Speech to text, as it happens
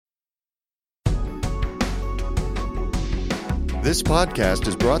This podcast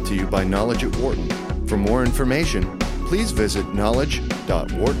is brought to you by Knowledge at Wharton. For more information, please visit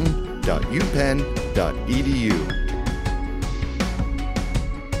knowledge.wharton.upenn.edu.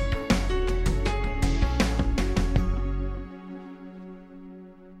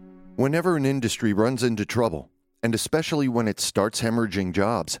 Whenever an industry runs into trouble, and especially when it starts hemorrhaging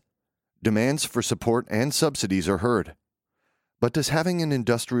jobs, demands for support and subsidies are heard. But does having an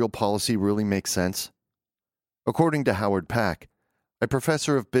industrial policy really make sense? According to Howard Pack, a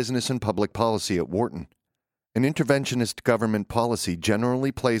professor of business and public policy at Wharton, an interventionist government policy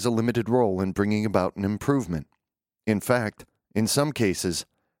generally plays a limited role in bringing about an improvement. In fact, in some cases,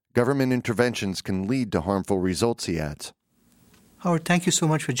 government interventions can lead to harmful results, he adds. Howard, thank you so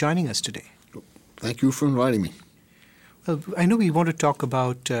much for joining us today. Thank you for inviting me. Well, I know we want to talk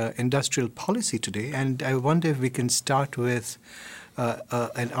about industrial policy today, and I wonder if we can start with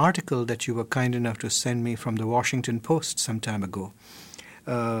an article that you were kind enough to send me from the Washington Post some time ago.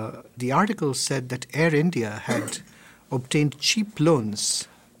 The article said that Air India had obtained cheap loans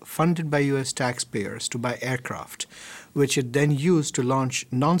funded by U.S. taxpayers to buy aircraft, which it then used to launch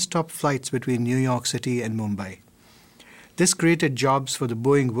non-stop flights between New York City and Mumbai. This created jobs for the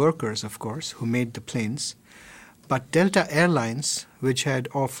Boeing workers, of course, who made the planes. But Delta Airlines, which had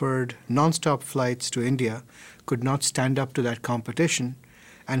offered non-stop flights to India, could not stand up to that competition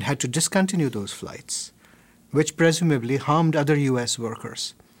and had to discontinue those flights, which presumably harmed other U.S.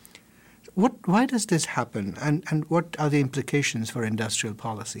 workers. Why does this happen, and what are the implications for industrial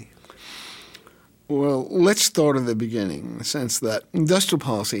policy? Well, let's start at the beginning, in the sense that industrial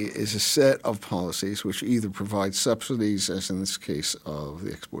policy is a set of policies which either provide subsidies, as in this case of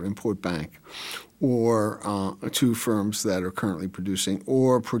the Export-Import Bank, or to firms that are currently producing,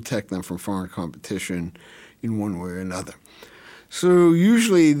 or protect them from foreign competition in one way or another. So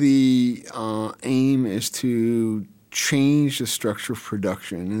usually the aim is to change the structure of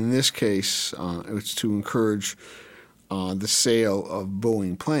production. In this case, it's to encourage the sale of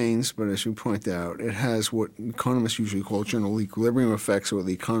Boeing planes, but as you point out, it has what economists usually call general equilibrium effects, or what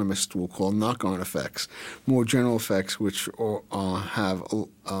the economists will call knock-on effects, more general effects which have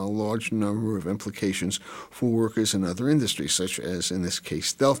a large number of implications for workers in other industries, such as, in this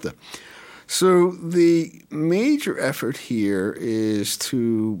case, Delta. So the major effort here is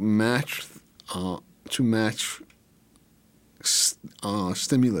to match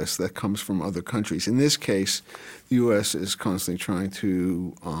stimulus that comes from other countries. In this case, the U.S. is constantly trying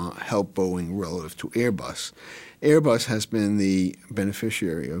to help Boeing relative to Airbus. Airbus has been the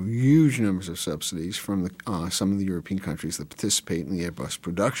beneficiary of huge numbers of subsidies from some of the European countries that participate in the Airbus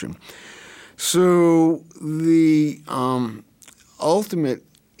production. So the ultimate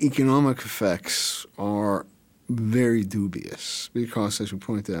economic effects are very dubious because, as you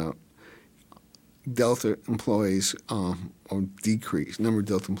point out, Delta employees or decreased. Number of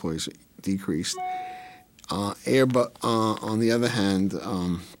Delta employees decreased. Airbus, on the other hand,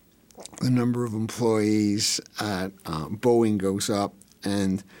 the number of employees at Boeing goes up,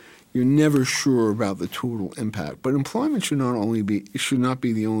 and you're never sure about the total impact. But employment should not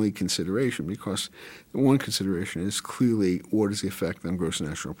be the only consideration, because one consideration is clearly what is the effect on gross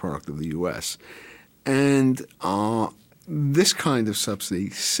national product of the U.S. And this kind of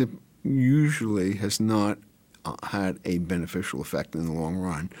subsidy usually has not had a beneficial effect in the long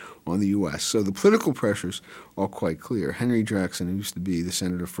run on the U.S. So the political pressures are quite clear. Henry Jackson, who used to be the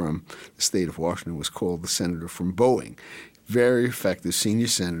senator from the state of Washington, was called the senator from Boeing. Very effective senior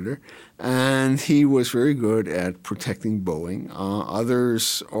senator, and he was very good at protecting Boeing.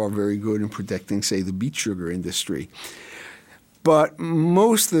 Others are very good in protecting, say, the beet sugar industry. But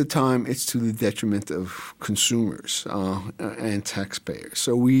most of the time, it's to the detriment of consumers and taxpayers.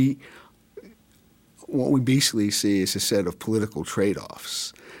 So what we basically see is a set of political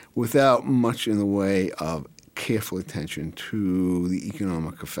trade-offs without much in the way of careful attention to the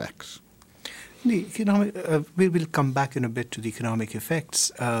economic effects. We will come back in a bit to the economic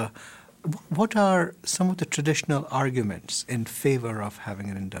effects. What are some of the traditional arguments in favor of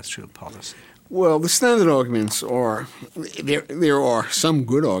having an industrial policy? Well, the standard arguments are there are some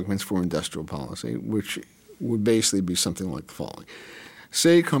good arguments for industrial policy, which would basically be something like the following.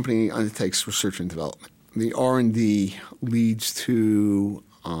 Say a company undertakes research and development. The R&D leads to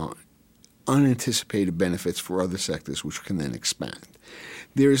unanticipated benefits for other sectors, which can then expand.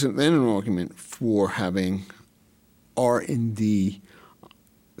 There is then an argument for having R&D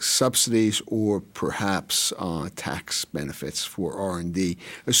subsidies or perhaps tax benefits for R&D,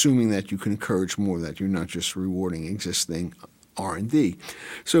 assuming that you can encourage more of that. You're not just rewarding existing R&D.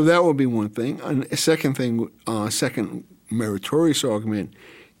 So that would be one thing. And a second thing, second meritorious argument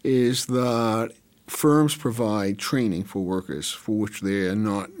is that firms provide training for workers for which they are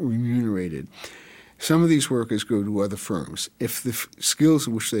not remunerated. Some of these workers go to other firms. If the skills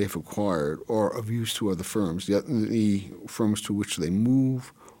which they have acquired are of use to other firms, the firms to which they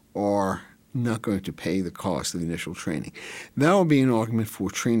move are not going to pay the cost of the initial training. That will be an argument for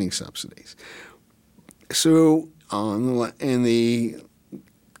training subsidies. So in the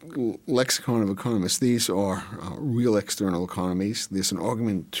lexicon of economists, these are real external economies. There's an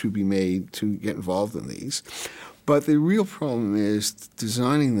argument to be made to get involved in these. But the real problem is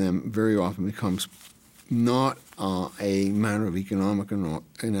designing them very often becomes not a matter of economic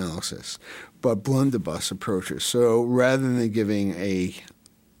analysis, but blunderbuss approaches. So rather than giving an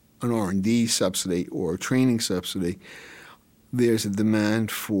R&D subsidy or a training subsidy, there's a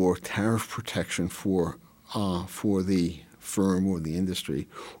demand for tariff protection for the firm or the industry,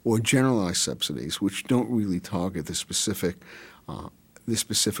 or generalized subsidies, which don't really target the specific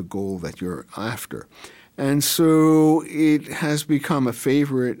goal that you're after. And so it has become a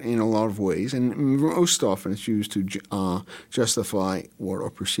favorite in a lot of ways, and most often it's used to justify what are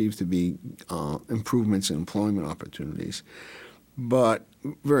perceived to be improvements in employment opportunities. But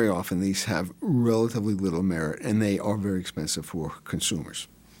very often these have relatively little merit, and they are very expensive for consumers.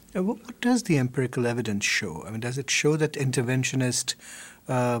 What does the empirical evidence show? I mean, does it show that interventionist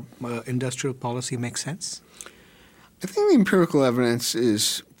industrial policy makes sense? I think the empirical evidence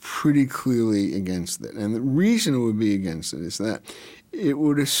is pretty clearly against it. And the reason it would be against it is that it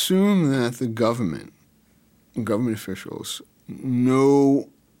would assume that the government officials know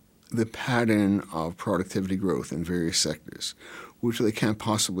the pattern of productivity growth in various sectors, which they can't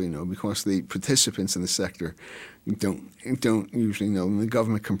possibly know because the participants in the sector don't usually know, and the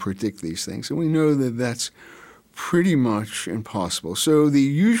government can predict these things. And we know that that's pretty much impossible. So the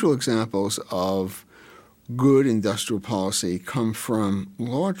usual examples of good industrial policy come from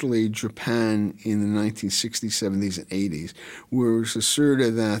largely Japan in the 1960s, 70s, and 80s, where it was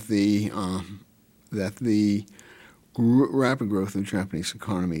asserted that the rapid growth of the Japanese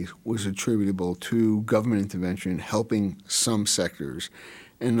economy was attributable to government intervention helping some sectors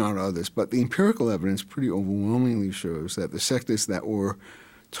and not others. But the empirical evidence pretty overwhelmingly shows that the sectors that were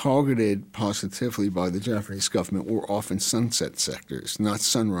targeted positively by the Japanese government were often sunset sectors, not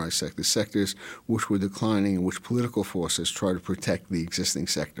sunrise sectors, sectors which were declining and which political forces try to protect the existing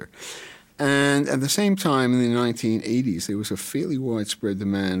sector. And at the same time, in the 1980s, there was a fairly widespread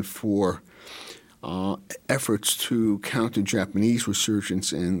demand for efforts to counter Japanese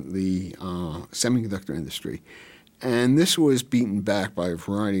resurgence in the semiconductor industry. And this was beaten back by a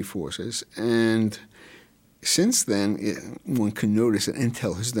variety of forces. And since then, one can notice that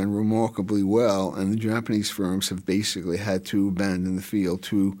Intel has done remarkably well, and the Japanese firms have basically had to abandon the field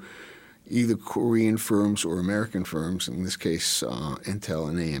to either Korean firms or American firms, in this case Intel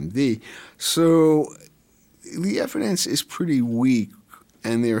and AMD. So the evidence is pretty weak,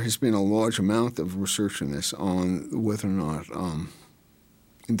 and there has been a large amount of research in this on whether or not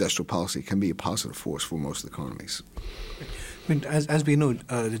industrial policy can be a positive force for most economies. I mean, as we know,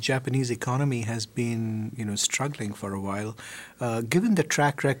 the Japanese economy has been, struggling for a while. Given the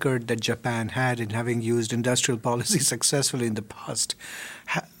track record that Japan had in having used industrial policy successfully in the past,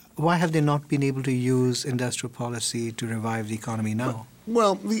 why have they not been able to use industrial policy to revive the economy now?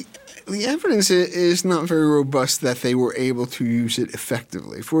 Well, the evidence is not very robust that they were able to use it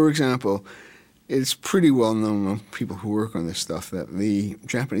effectively. For example, it's pretty well known among people who work on this stuff that the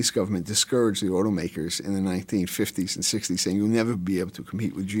Japanese government discouraged the automakers in the 1950s and 60s, saying you'll never be able to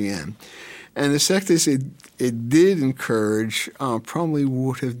compete with GM. And the sectors it did encourage probably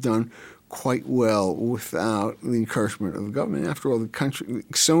would have done quite well without the encouragement of the government. After all,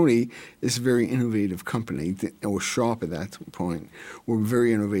 Sony is a very innovative company, or Sharp at that point were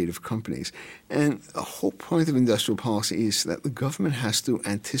very innovative companies. And the whole point of industrial policy is that the government has to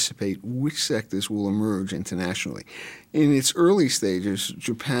anticipate which sectors will emerge internationally. In its early stages,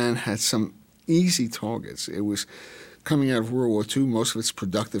 Japan had some easy targets. It was coming out of World War II, most of its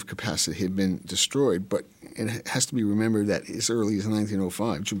productive capacity had been destroyed, but it has to be remembered that as early as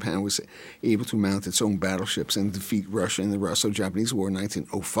 1905, Japan was able to mount its own battleships and defeat Russia in the Russo-Japanese War in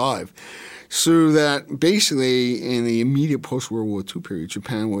 1905. So that basically in the immediate post-World War II period,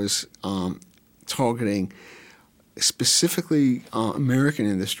 Japan was targeting specifically American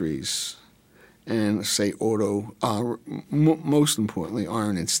industries and, say, auto, most importantly,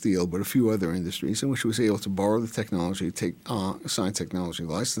 iron and steel, but a few other industries in which it was able to borrow the technology, sign technology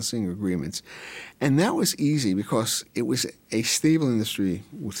licensing agreements. And that was easy because it was a stable industry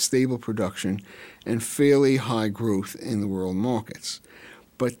with stable production and fairly high growth in the world markets.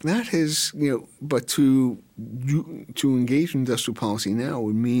 But that is, but to engage in industrial policy now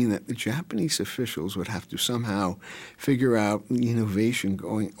would mean that the Japanese officials would have to somehow figure out the innovation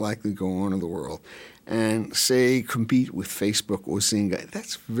likely go on in the world and, say, compete with Facebook or Zynga.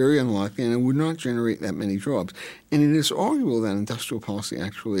 That's very unlikely, and it would not generate that many jobs. And it is arguable that industrial policy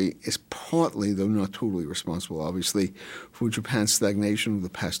actually is partly, though not totally, responsible, obviously, for Japan's stagnation of the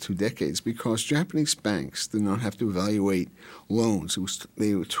past 2 decades, because Japanese banks did not have to evaluate loans.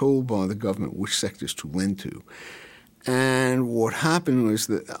 They were told by the government which sectors to lend to. And what happened was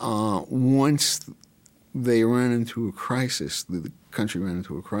that once they ran into a crisis, the country ran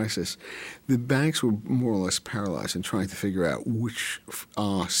into a crisis, the banks were more or less paralyzed in trying to figure out which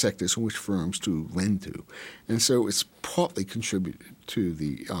sectors, which firms to lend to. And so it's partly contributed to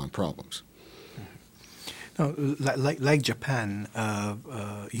the problems. Now, like Japan,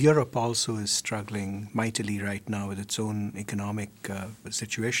 Europe also is struggling mightily right now with its own economic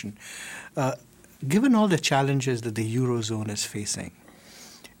situation. Given all the challenges that the Eurozone is facing,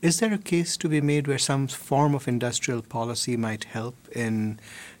 is there a case to be made where some form of industrial policy might help in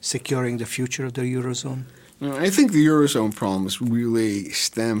securing the future of the Eurozone? I think the Eurozone problems really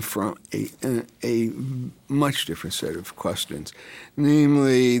stem from a much different set of questions.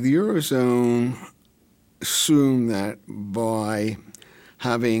 Namely, the Eurozone assumed that by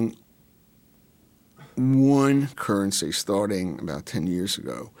having one currency starting about 10 years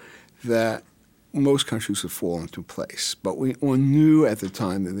ago, that most countries would fall into place. But one knew at the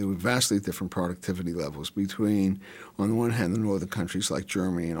time that there were vastly different productivity levels between, on the one hand, the northern countries like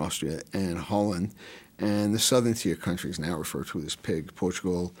Germany and Austria and Holland, and the southern tier countries now referred to as PIG,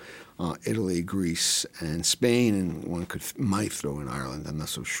 Portugal, Italy, Greece, and Spain, and one might throw in Ireland, I'm not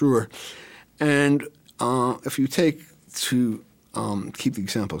so sure. And if you take, to keep the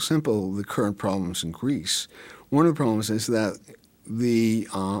example simple, the current problems in Greece, one of the problems is that the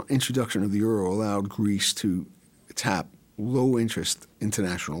introduction of the euro allowed Greece to tap low-interest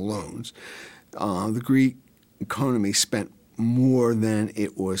international loans. The Greek economy spent more than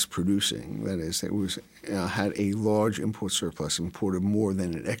it was producing. That is, it was had a large import surplus, imported more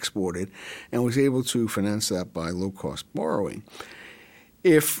than it exported, and was able to finance that by low-cost borrowing.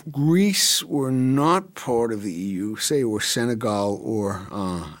 If Greece were not part of the EU, say it were Senegal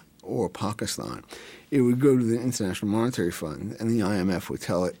or Pakistan, it would go to the International Monetary Fund, and the IMF would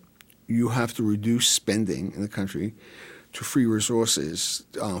tell it, you have to reduce spending in the country to free resources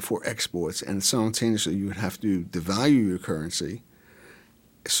for exports, and simultaneously you would have to devalue your currency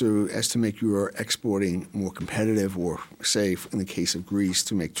so as to make your exporting more competitive, or, say, in the case of Greece,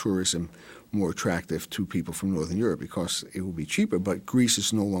 to make tourism more attractive to people from Northern Europe, because it will be cheaper. But Greece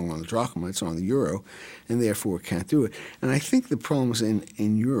is no longer on the drachma, it's on the euro, and therefore it can't do it. And I think the problems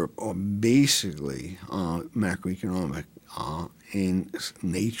in Europe are basically macroeconomic in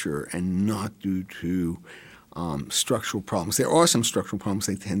nature and not due to structural problems. There are some structural problems.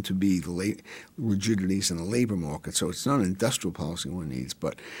 They tend to be the rigidities in the labor market. So it's not an industrial policy one needs,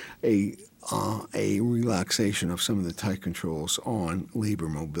 but a relaxation of some of the tight controls on labor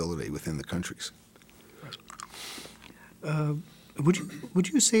mobility within the countries. Would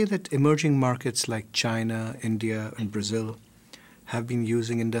you say that emerging markets like China, India, and Brazil have been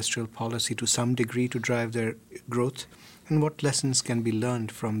using industrial policy to some degree to drive their growth? And what lessons can be learned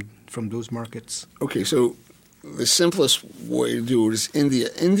from those markets? Okay, so the simplest way to do it is India.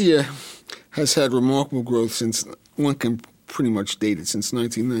 India has had remarkable growth since, one can pretty much date it, since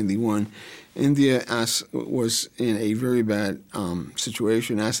 1991. India was in a very bad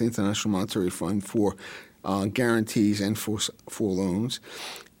situation, asked the International Monetary Fund for guarantees and for loans.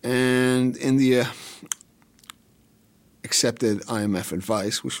 And India accepted IMF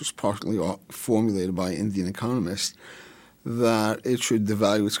advice, which was partly formulated by Indian economists, that it should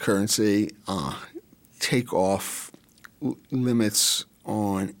devalue its currency, take off limits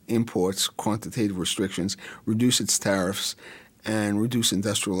on imports, quantitative restrictions, reduce its tariffs, and reduce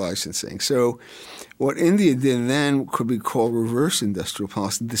industrial licensing. So what India did then could be called reverse industrial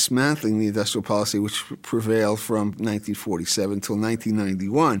policy, dismantling the industrial policy which prevailed from 1947 until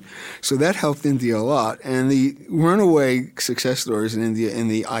 1991. So that helped India a lot. And the runaway success stories in India in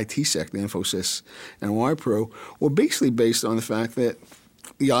the IT sector, Infosys and Wipro, were basically based on the fact that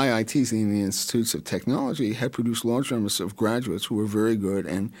the IITs, the Indian Institutes of Technology, had produced large numbers of graduates who were very good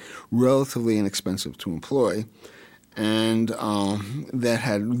and relatively inexpensive to employ. And that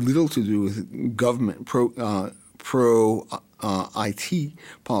had little to do with government pro-IT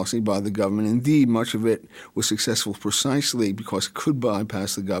policy by the government. Indeed, much of it was successful precisely because it could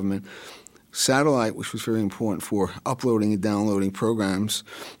bypass the government. Satellite, which was very important for uploading and downloading programs,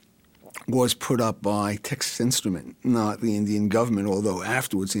 was put up by Texas Instrument, not the Indian government, although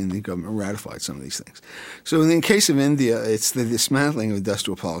afterwards the Indian government ratified some of these things. So in the case of India, it's the dismantling of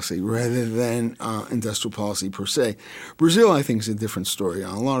industrial policy rather than industrial policy per se. Brazil, I think, is a different story.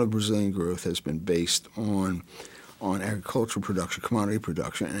 A lot of Brazilian growth has been based on agricultural production, commodity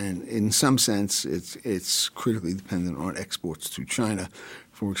production, and in some sense it's critically dependent on exports to China,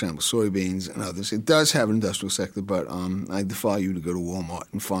 for example, soybeans and others. It does have an industrial sector, but I defy you to go to Walmart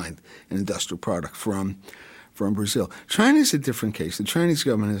and find an industrial product from Brazil. China is a different case. The Chinese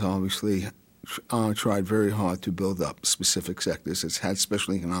government has obviously tried very hard to build up specific sectors. It's had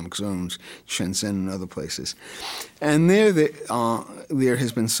special economic zones, Shenzhen and other places. And there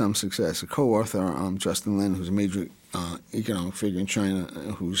has been some success. A co-author, Justin Lin, who's a major economic figure in China,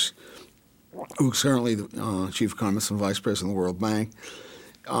 who's currently the chief economist and vice president of the World Bank,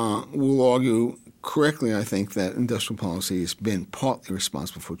 will argue correctly, I think, that industrial policy has been partly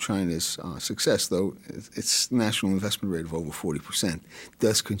responsible for China's success, though its national investment rate of over 40%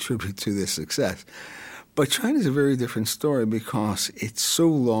 does contribute to this success. But China is a very different story because it's so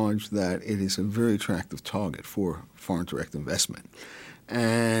large that it is a very attractive target for foreign direct investment.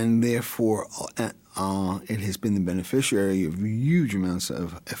 And therefore, it has been the beneficiary of huge amounts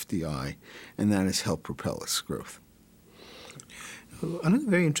of FDI, and that has helped propel its growth. Another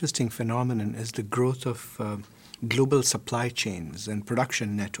very interesting phenomenon is the growth of global supply chains and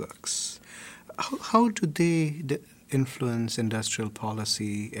production networks. How do they influence industrial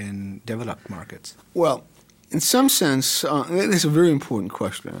policy in developed markets? Well, in some sense, it's a very important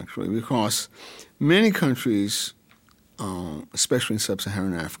question, actually, because many countries, especially in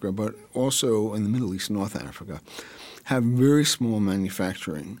sub-Saharan Africa, but also in the Middle East and North Africa, have very small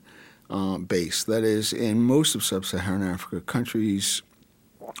manufacturing base. That is, in most of sub-Saharan Africa, countries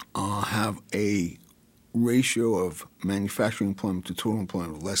have a ratio of manufacturing employment to total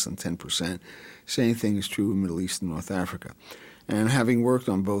employment of less than 10%. Same thing is true in Middle East and North Africa. And having worked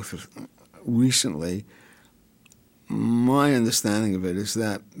on both recently, my understanding of it is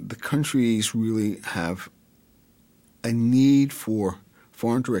that the countries really have a need for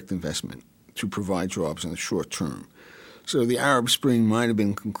foreign direct investment to provide jobs in the short term. So the Arab Spring might have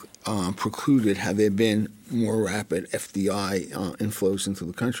been precluded had there been more rapid FDI inflows into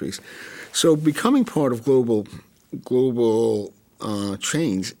the countries. So becoming part of global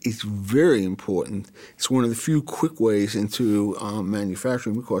chains is very important. It's one of the few quick ways into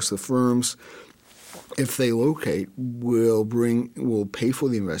manufacturing because the firms, if they locate, will pay for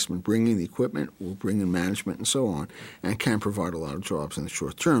the investment, bring in the equipment, will bring in management and so on, and can provide a lot of jobs in the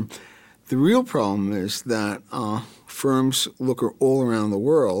short term. The real problem is that firms look all around the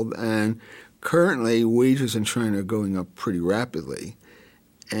world, and currently wages in China are going up pretty rapidly.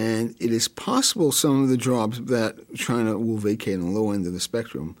 And it is possible some of the jobs that China will vacate on the low end of the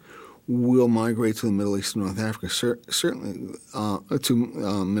spectrum will migrate to the Middle East and North Africa, certainly to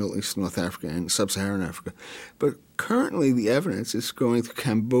Middle East and North Africa and sub-Saharan Africa. But currently the evidence is going to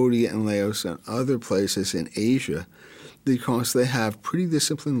Cambodia and Laos and other places in Asia because they have pretty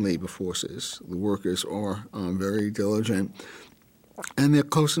disciplined labor forces. The workers are very diligent, and they're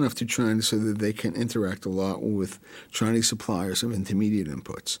close enough to China so that they can interact a lot with Chinese suppliers of intermediate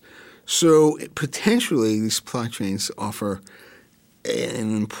inputs. So potentially these supply chains offer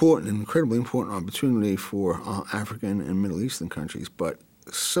an incredibly important opportunity for African and Middle Eastern countries, but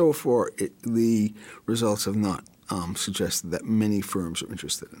so far the results have not suggested that many firms are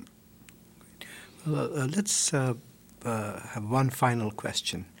interested in it. Well, let's have one final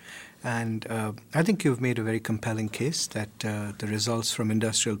question. And I think you've made a very compelling case that the results from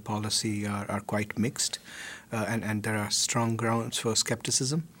industrial policy are quite mixed, and there are strong grounds for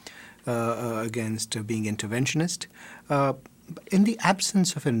skepticism against being interventionist. In the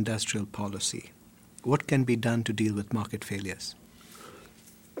absence of industrial policy, what can be done to deal with market failures?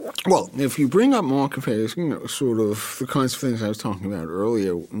 Well, if you bring up market failures, sort of the kinds of things I was talking about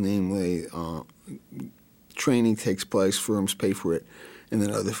earlier, namely training takes place, firms pay for it, and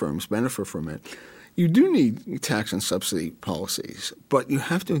then other firms benefit from it. You do need tax and subsidy policies, but you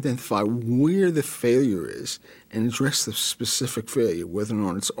have to identify where the failure is and address the specific failure, whether or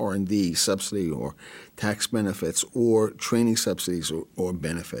not it's R&D, subsidy, or tax benefits, or training subsidies or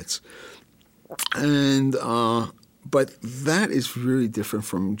benefits. And but that is very different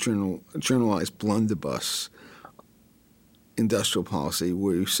from generalized blunderbuss industrial policy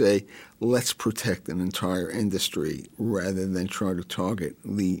where you say, let's protect an entire industry rather than try to target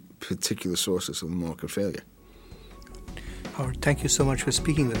the particular sources of the market failure. Howard, thank you so much for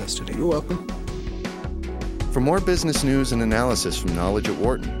speaking with us today. You're welcome. For more business news and analysis from Knowledge at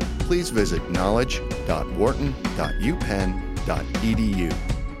Wharton, please visit knowledge.wharton.upenn.edu.